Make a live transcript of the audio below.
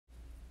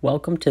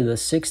Welcome to the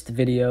 6th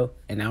video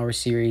in our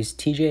series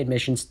TJ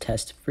Admissions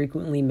Test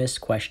Frequently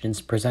Missed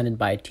Questions presented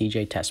by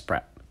TJ Test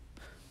Prep.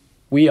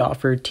 We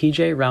offer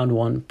TJ Round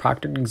 1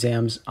 proctored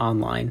exams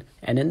online,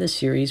 and in this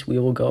series we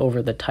will go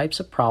over the types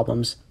of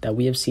problems that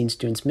we have seen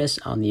students miss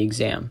on the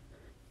exam.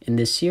 In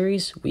this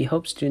series, we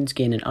hope students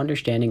gain an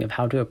understanding of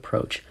how to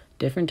approach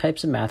different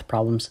types of math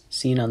problems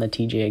seen on the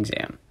TJ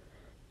exam.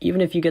 Even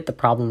if you get the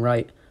problem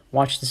right,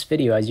 watch this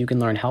video as you can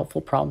learn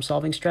helpful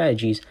problem-solving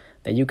strategies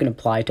that you can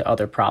apply to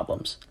other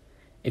problems.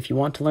 If you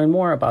want to learn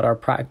more about our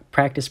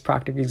practice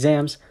proctored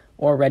exams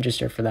or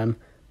register for them,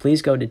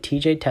 please go to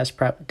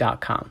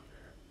tjtestprep.com.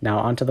 Now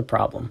onto the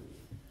problem.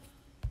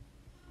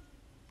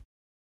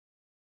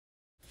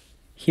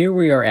 Here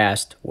we are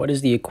asked, what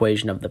is the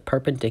equation of the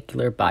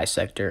perpendicular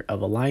bisector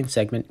of a line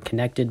segment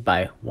connected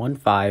by 1,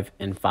 5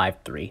 and 5,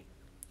 3?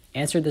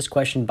 Answer this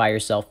question by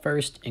yourself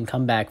first and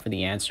come back for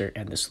the answer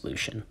and the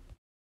solution.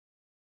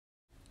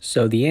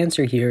 So the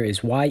answer here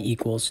is y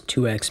equals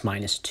 2x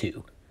minus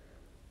 2.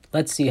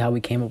 Let's see how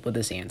we came up with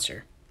this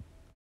answer.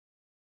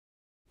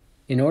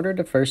 In order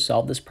to first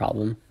solve this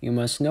problem, you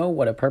must know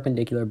what a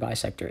perpendicular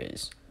bisector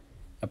is.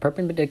 A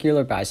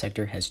perpendicular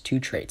bisector has two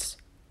traits.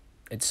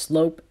 Its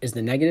slope is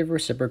the negative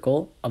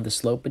reciprocal of the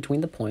slope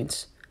between the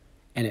points,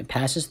 and it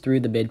passes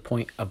through the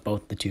midpoint of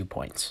both the 2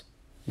 points.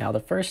 Now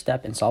the first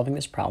step in solving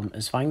this problem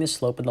is finding the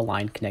slope of the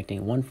line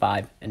connecting 1,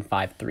 5 and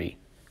 5, 3.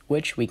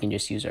 Which we can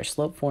just use our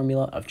slope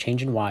formula of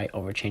change in y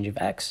over change of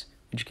x,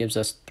 which gives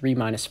us 3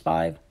 minus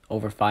 5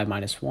 over 5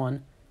 minus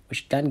 1,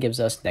 which then gives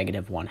us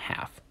negative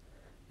 1/2.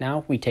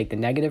 Now we take the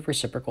negative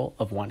reciprocal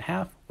of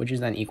 1/2, which is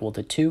then equal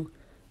to 2,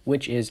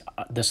 which is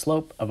the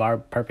slope of our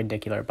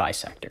perpendicular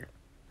bisector.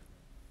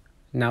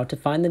 Now to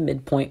find the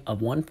midpoint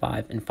of 1,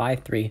 5 and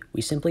 5, 3,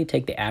 we simply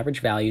take the average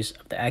values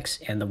of the x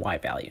and the y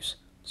values.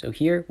 So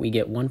here we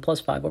get 1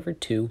 plus 5 over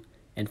 2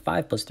 and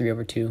 5 plus 3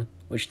 over 2,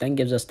 which then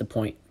gives us the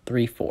point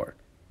 3, 4.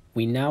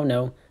 We now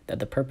know that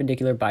the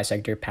perpendicular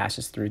bisector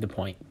passes through the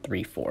point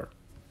 3, 4.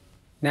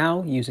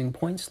 Now, using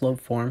point-slope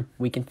form,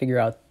 we can figure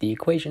out the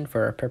equation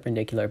for a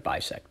perpendicular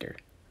bisector.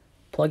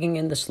 Plugging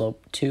in the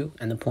slope 2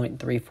 and the point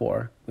 3,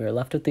 4, we are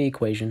left with the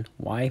equation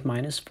y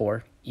minus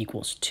 4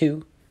 equals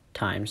 2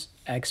 times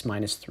x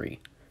minus 3.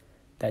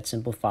 That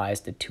simplifies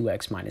to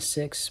 2x minus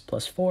 6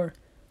 plus 4,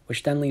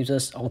 which then leaves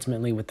us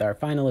ultimately with our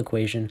final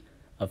equation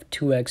of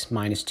 2x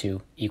minus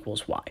 2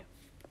 equals y.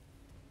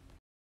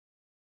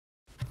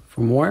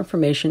 For more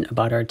information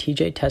about our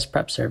TJ Test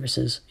Prep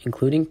services,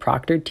 including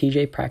proctored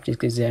TJ practice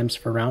exams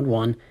for Round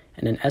 1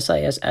 and an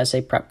SIS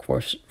essay prep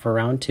course for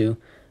Round 2,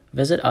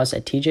 visit us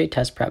at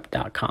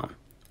tjtestprep.com.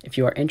 If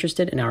you are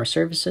interested in our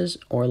services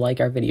or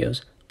like our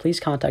videos, please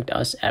contact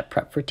us at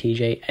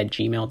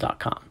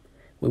prepfortj@gmail.com.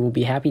 We will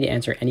be happy to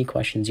answer any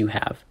questions you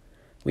have.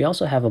 We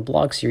also have a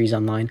blog series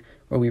online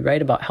where we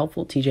write about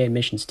helpful TJ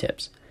admissions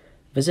tips.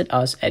 Visit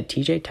us at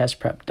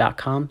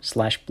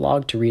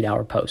tjtestprep.com/blog to read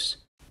our posts.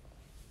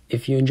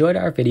 If you enjoyed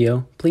our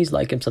video, please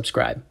like and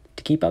subscribe.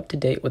 To keep up to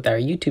date with our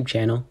YouTube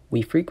channel,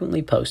 we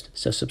frequently post,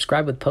 so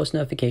subscribe with post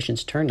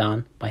notifications turned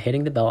on by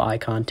hitting the bell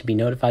icon to be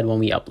notified when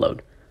we upload.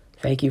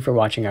 Thank you for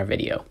watching our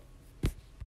video.